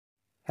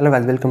Hello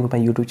guys, welcome to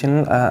my YouTube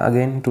channel.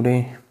 Again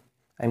today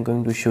I'm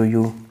going to show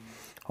you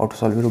how to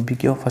solve a Rubik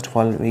cube. First of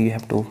all, we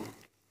have to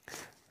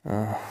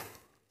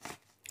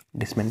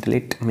dismantle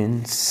it,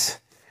 means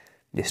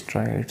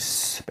destroy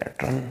its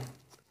pattern.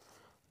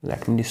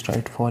 Let me destroy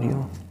it for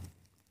you.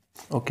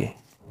 Okay,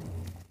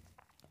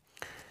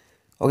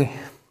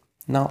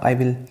 now I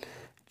will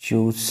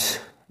choose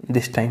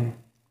this time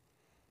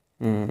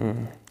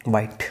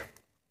white.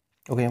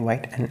 Okay,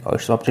 white, and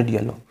its opposite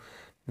yellow.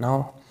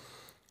 Now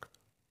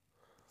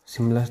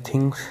similar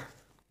things.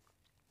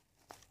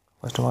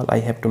 First of all, I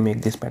have to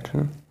make this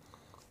pattern,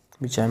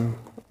 which I'm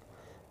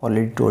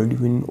already told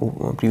you in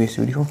previous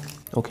video.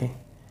 Okay,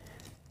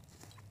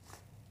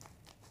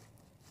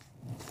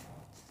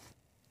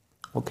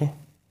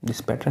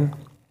 this pattern,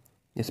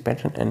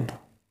 and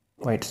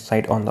white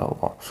side on the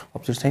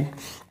opposite side.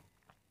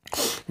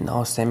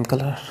 Now same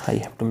color, I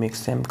have to make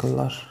same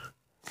color,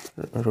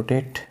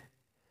 rotate,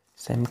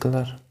 same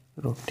color,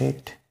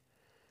 rotate,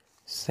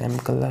 same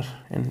color,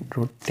 and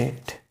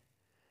rotate.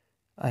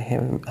 I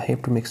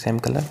have to make same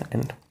color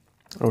and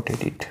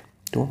rotate it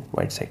to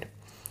white side.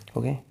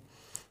 Okay,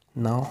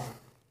 now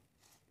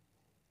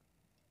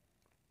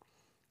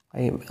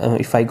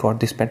if I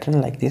got this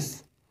pattern like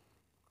this,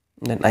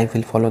 then I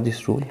will follow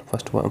this rule.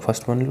 First rule,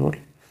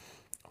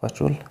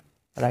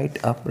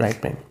 right up, right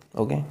prime.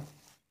 Okay,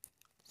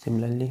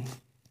 similarly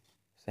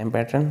same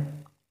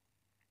pattern,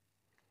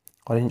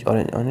 orange,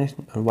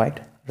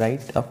 white,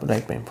 right up,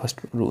 right prime, first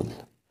rule.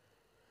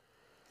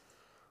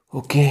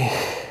 Okay,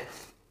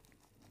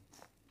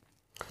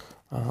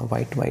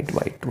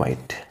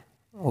 white.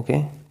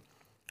 Okay,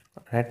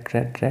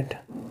 red,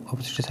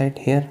 opposite side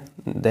here.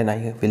 Then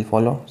I will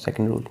follow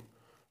second rule,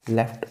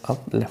 left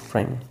up, left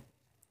prime.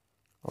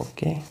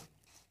 Okay,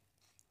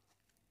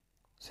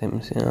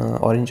 same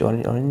orange,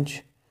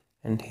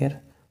 and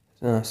here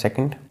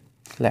second,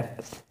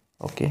 left.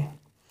 Okay,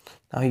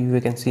 now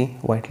you can see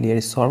white layer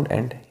is solved,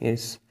 and here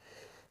is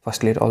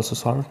first layer also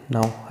solved.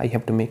 Now I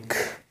have to make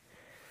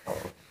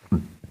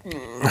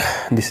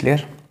this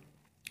layer,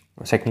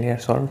 second layer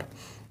solved.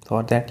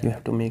 For that you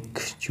have to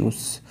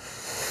choose.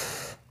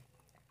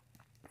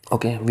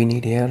 Okay, we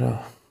need here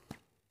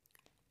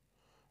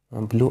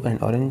blue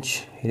and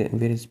orange. Here,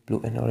 where is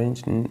blue and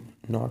orange?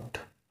 Not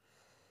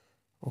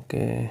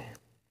okay.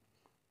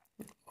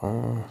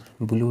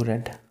 Blue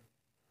red,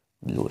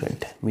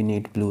 we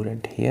need blue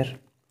red here.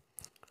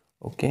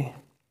 Okay,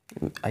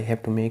 I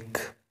have to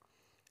make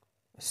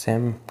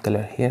same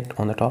color here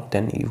on the top,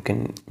 then you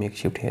can make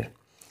shift here.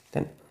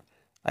 Then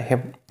I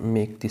have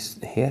make this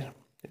here,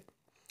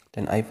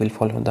 then I will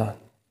follow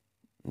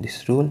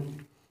this rule.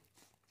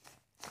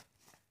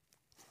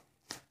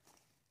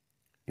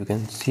 You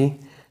can see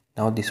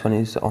now this one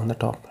is on the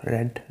top,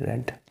 red.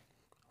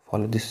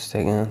 Follow this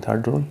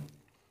third rule.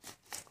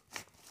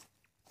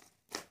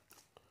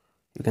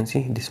 You can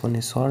see this one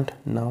is solved.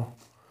 Now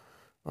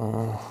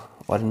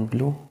orange,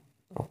 blue.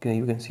 Okay,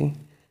 you can see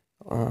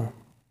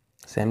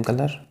same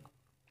color,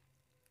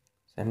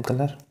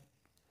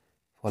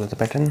 follow the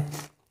pattern.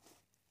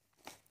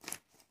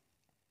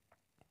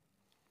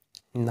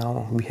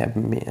 Now we have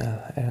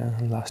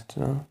not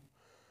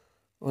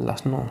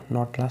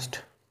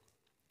last.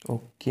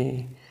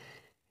 Okay,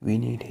 we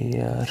need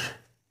here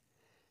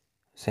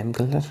same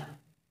color,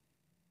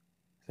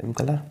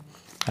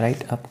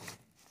 right up,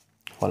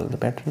 follow the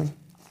pattern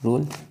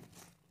rule,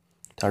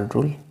 third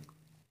rule.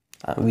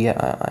 We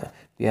are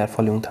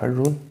following third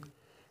rule.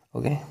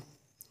 Okay,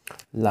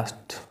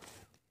 last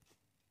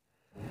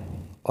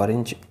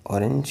orange,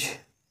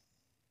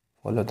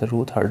 follow the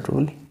third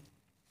rule.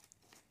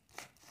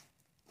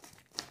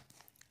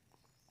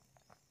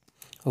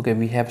 Okay,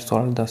 we have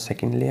solved the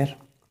second layer.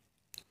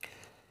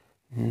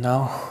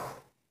 Now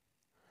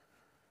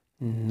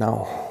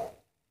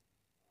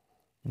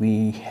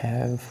we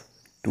have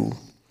to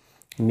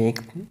make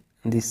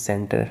this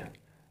center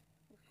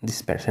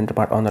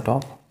part on the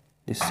top,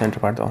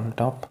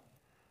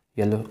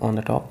 yellow on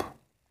the top.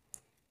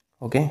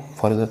 Okay,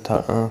 follow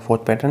the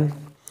fourth pattern,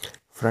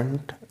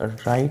 front,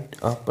 right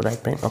up,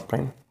 right prime, up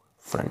prime,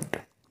 front,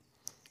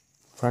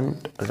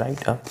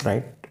 right up,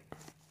 right.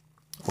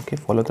 Okay,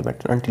 follow the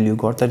pattern until you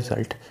got the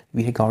result.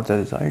 We got the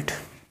result.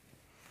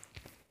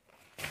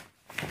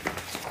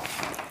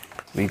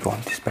 We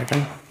got this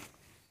pattern,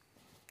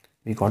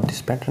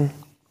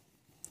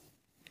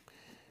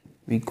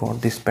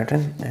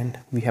 and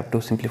we have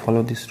to simply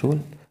follow this rule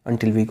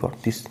until we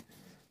got this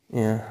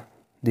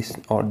this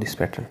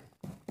pattern.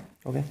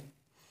 Okay,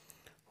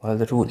 follow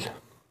the rule,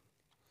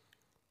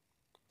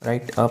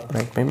 right up,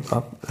 right prime,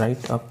 up,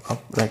 right up,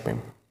 right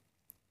prime.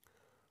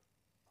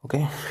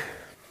 Okay,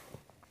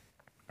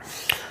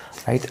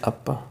 right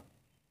up,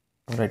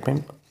 right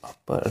prime,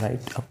 up,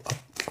 right up.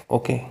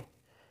 Okay,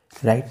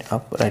 right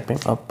up, right prime,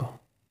 up,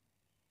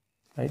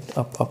 right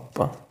up,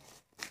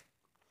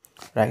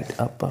 right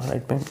up,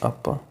 right prime,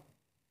 up.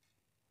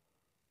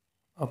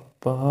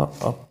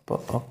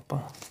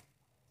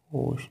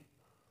 Oh,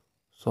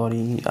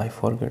 sorry, I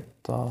forget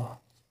the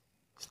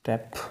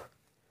step.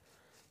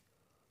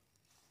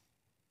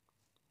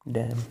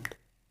 Damn.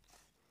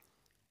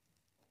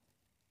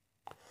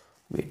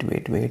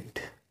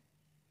 Wait,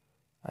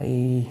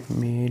 I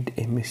made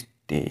a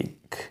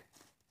mistake.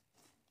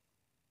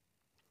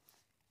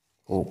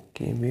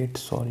 Okay, wait,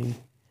 sorry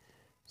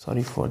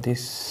for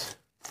this.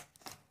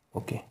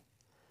 Okay,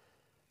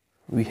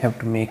 we have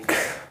to make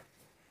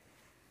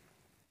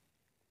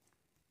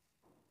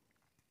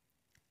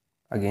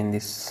again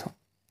this.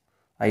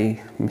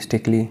 I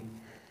mistakenly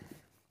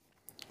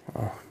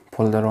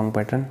follow the wrong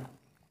pattern,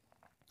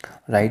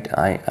 right?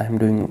 I am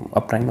doing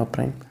up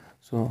prime,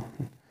 so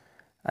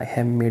I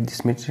have made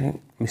this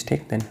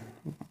mistake. Then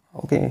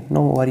okay,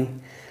 no worry,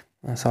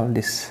 solve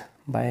this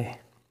by.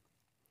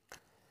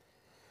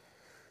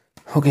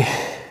 Okay,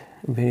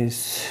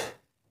 where's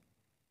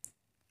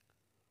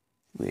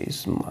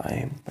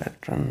my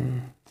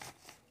pattern?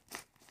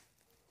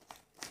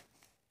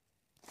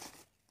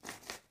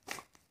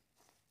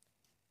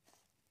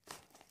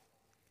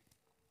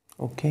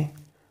 Okay,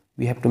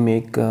 we have to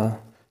make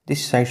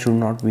this side should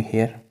not be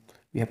here.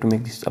 We have to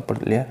make this upper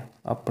layer,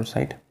 upper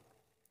side.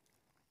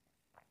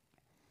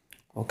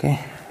 Okay,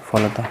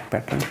 follow the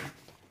pattern,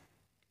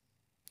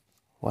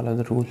 follow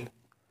the rule,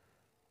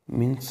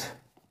 means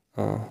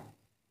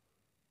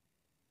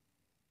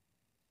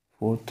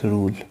fourth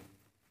rule.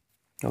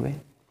 Okay,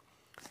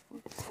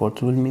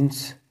 fourth rule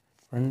means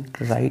front,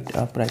 right,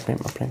 up, right prime,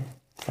 up prime,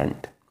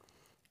 front.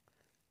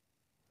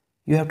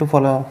 You have to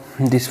follow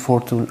this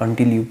fourth rule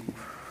until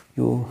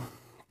you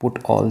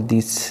put all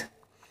these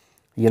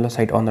yellow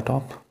side on the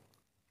top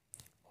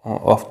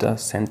of the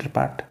center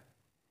part.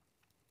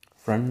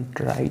 Front,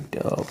 right,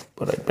 up,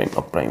 right prime,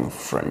 up prime,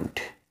 front.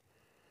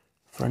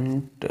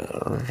 Front,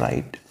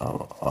 right,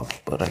 up,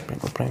 right prime,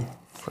 up prime,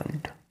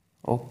 front.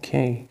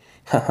 Okay.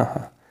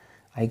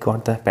 I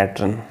got the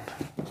pattern.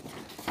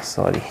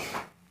 Sorry,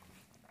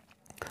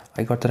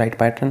 I got the right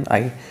pattern.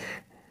 I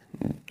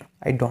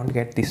don't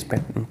get this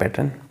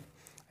pattern.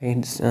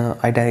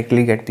 I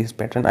directly get this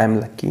pattern. I am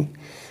lucky.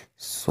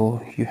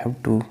 So you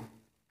have to.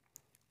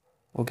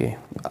 Okay,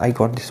 I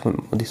got this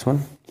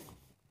one.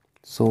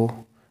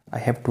 So I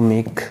have to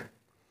make.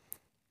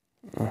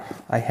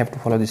 I have to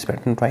follow this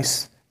pattern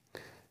twice.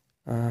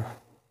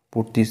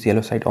 Put this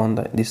yellow side on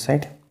this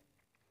side,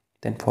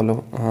 then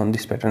follow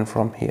this pattern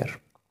from here.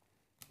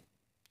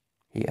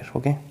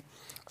 Okay,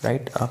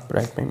 right up,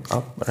 right prime,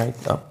 up,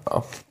 right up,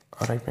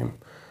 right prime,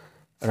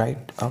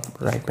 right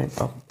up, right prime,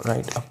 up,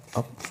 right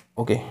up.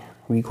 Okay,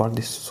 we got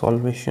this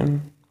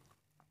solution.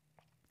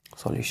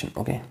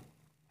 Okay,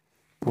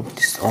 put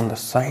this on the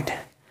side.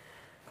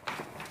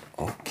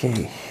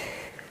 Okay,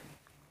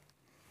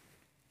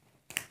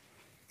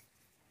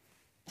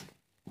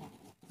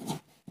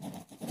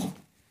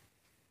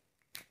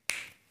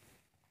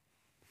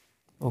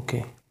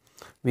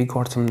 we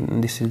got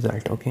this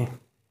result. Okay,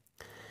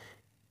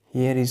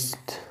 here is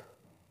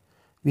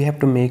we have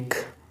to make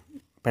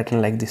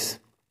pattern like this.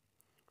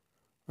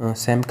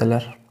 Same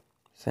color,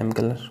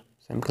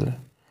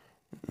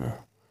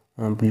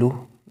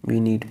 blue. We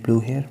need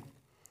blue here.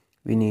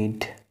 We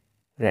need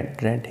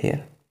red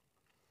here.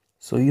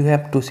 So you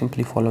have to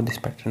simply follow this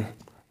pattern,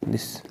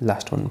 this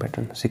last one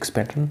pattern, 6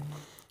 pattern.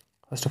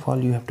 First of all,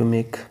 you have to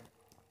make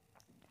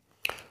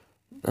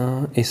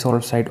a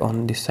solid side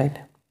on this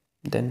side.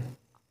 Then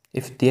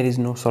if there is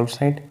no solid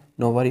side,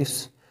 no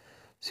worries,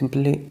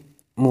 simply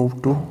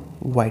move to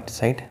white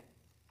side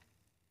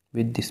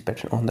with this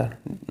pattern on the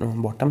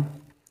bottom.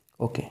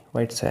 Okay,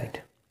 white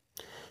side,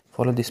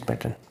 follow this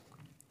pattern.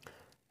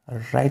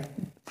 Right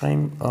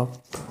prime, up,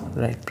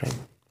 right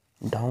prime,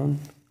 down,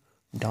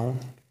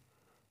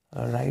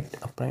 right,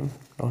 up prime,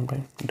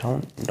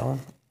 down,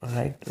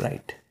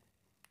 right.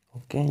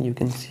 Okay, you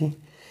can see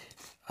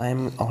I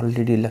am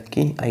already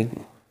lucky. I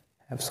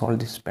have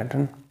solved this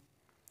pattern.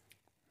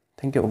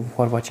 Thank you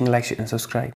for watching. Like, share and subscribe.